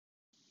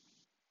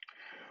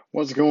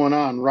What's going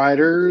on,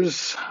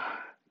 riders?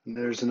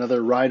 There's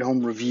another ride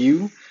home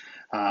review.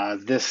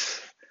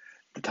 This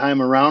time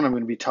around, I'm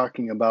going to be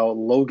talking about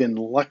Logan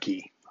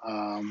Lucky,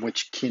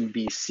 which can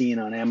be seen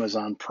on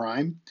Amazon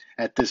Prime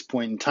at this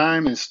point in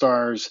time, and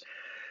stars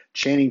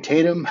Channing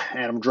Tatum,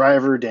 Adam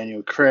Driver,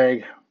 Daniel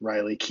Craig,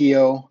 Riley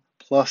Keough,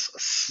 plus a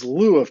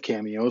slew of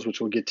cameos,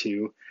 which we'll get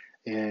to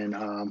in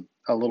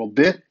a little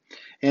bit,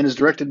 and is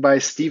directed by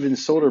Steven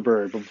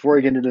Soderbergh. But before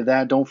I get into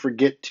that, don't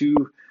forget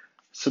to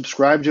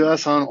subscribe to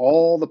us on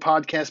all the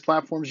podcast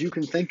platforms you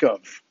can think of,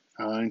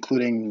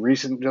 including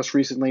just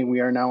recently,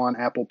 we are now on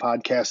Apple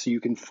Podcasts, so you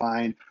can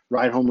find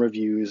Ride Home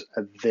Reviews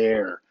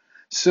there.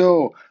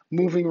 So,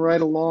 moving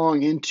right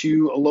along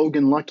into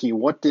Logan Lucky.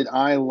 What did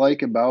I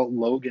like about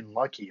Logan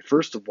Lucky?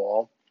 First of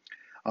all,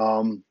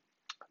 um,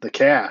 the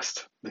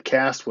cast. The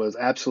cast was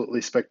absolutely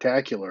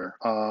spectacular.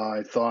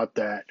 I thought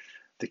that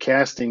the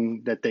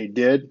casting that they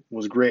did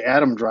was great.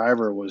 Adam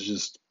Driver was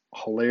just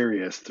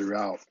hilarious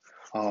throughout.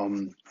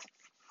 Um,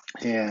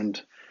 and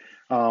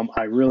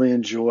I really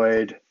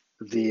enjoyed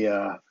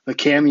the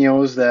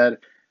cameos that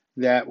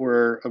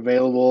were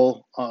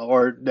available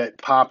or that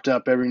popped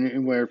up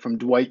everywhere from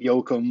Dwight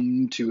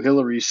Yoakam to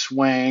Hilary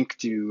Swank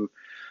to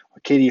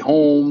Katie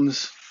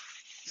Holmes,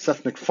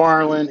 Seth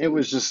MacFarlane. It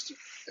was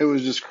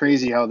just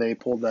crazy how they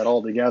pulled that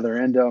all together,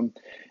 and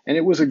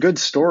it was a good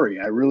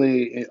story. I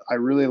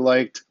really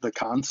liked the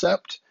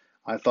concept.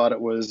 I thought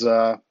it was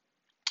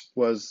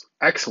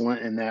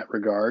excellent in that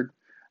regard,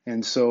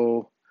 and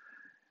so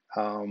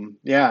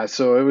yeah,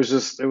 so it was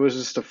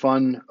just a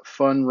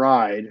fun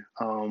ride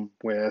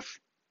with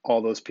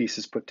all those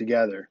pieces put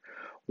together.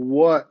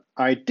 What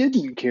I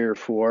didn't care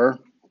for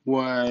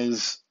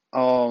was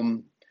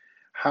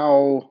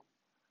how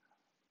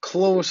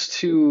close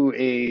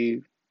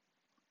to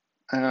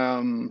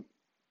um,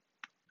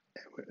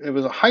 it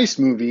was a heist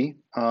movie,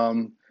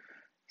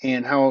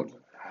 and how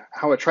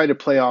it tried to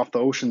play off the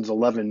Ocean's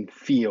 11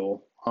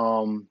 feel.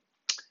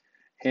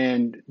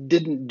 And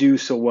didn't do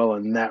so well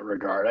in that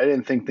regard. I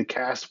didn't think the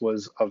cast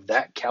was of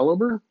that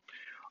caliber.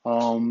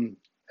 Um,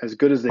 as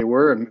good as they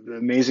were,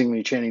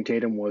 amazingly, Channing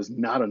Tatum was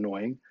not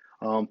annoying.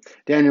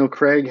 Daniel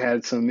Craig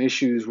had some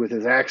issues with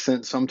his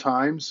accent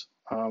sometimes.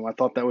 I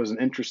thought that was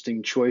an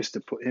interesting choice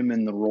to put him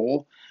in the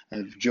role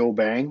of Joe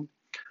Bang.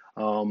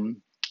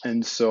 Um,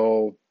 and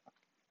so,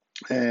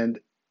 and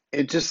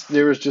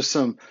there was just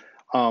some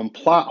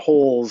plot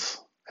holes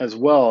as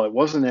well. It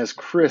wasn't as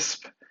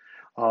crisp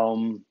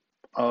um,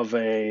 of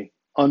a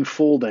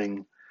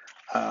unfolding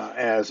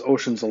as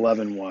Ocean's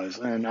 11 was.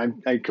 And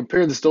I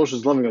compared this to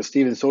Ocean's 11 because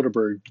Steven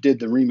Soderbergh did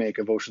the remake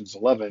of Ocean's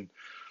 11,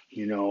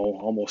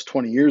 almost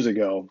 20 years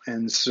ago.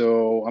 And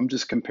so I'm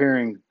just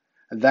comparing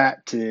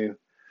that to,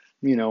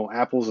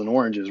 apples and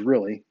oranges,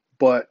 really.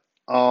 But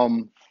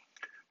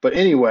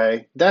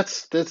anyway,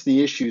 that's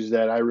the issues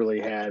that I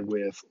really had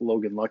with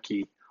Logan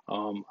Lucky.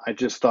 I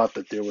just thought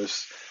that there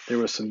was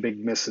some big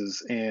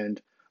misses,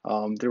 and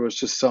there was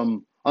just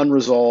some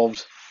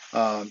unresolved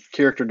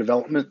character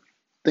development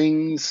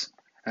things,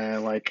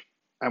 and like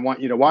I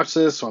want you to watch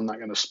this, so I'm not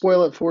going to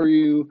spoil it for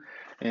you,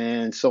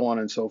 and so on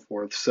and so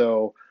forth.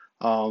 So,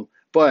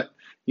 but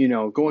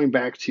going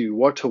back to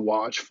what to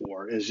watch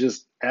for is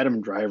just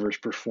Adam Driver's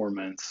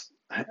performance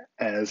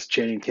as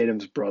Channing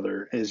Tatum's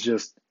brother is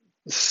just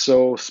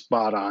so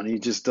spot on. He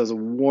just does a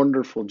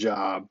wonderful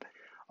job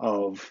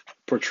of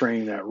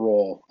portraying that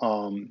role.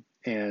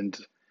 And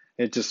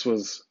it just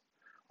was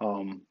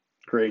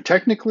great.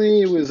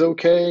 Technically, it was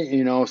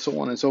okay, so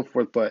on and so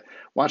forth. But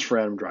watch for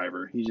Adam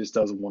Driver. He just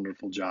does a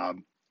wonderful job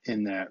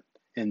in that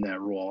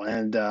role.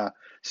 And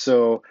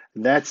so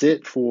that's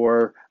it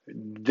for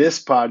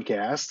this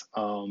podcast.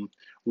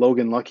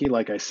 Logan Lucky,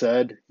 like I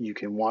said, you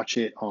can watch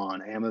it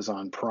on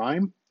Amazon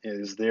Prime. It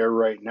is there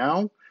right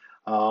now.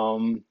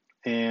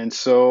 And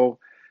so,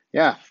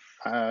 yeah,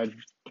 uh,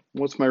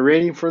 what's my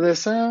rating for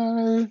this?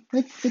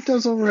 It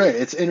does all right.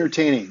 It's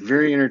entertaining,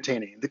 very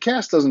entertaining. The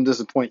cast doesn't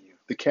disappoint you.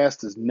 The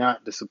cast does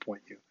not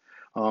disappoint you.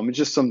 It's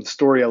just some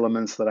story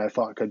elements that I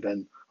thought could have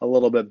been a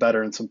little bit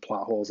better and some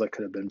plot holes that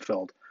could have been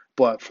filled.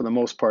 But for the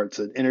most part, it's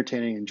an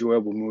entertaining,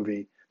 enjoyable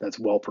movie that's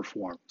well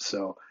performed.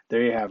 So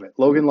there you have it.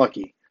 Logan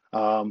Lucky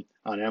on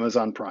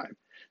Amazon Prime.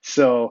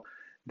 So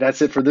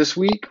that's it for this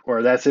week,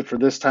 or that's it for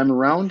this time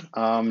around.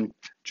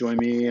 Join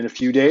me in a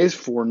few days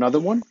for another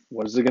one.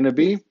 What is it going to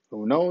be?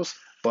 Who knows?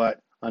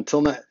 But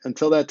until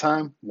that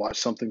time, watch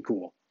something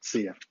cool.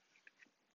 See ya.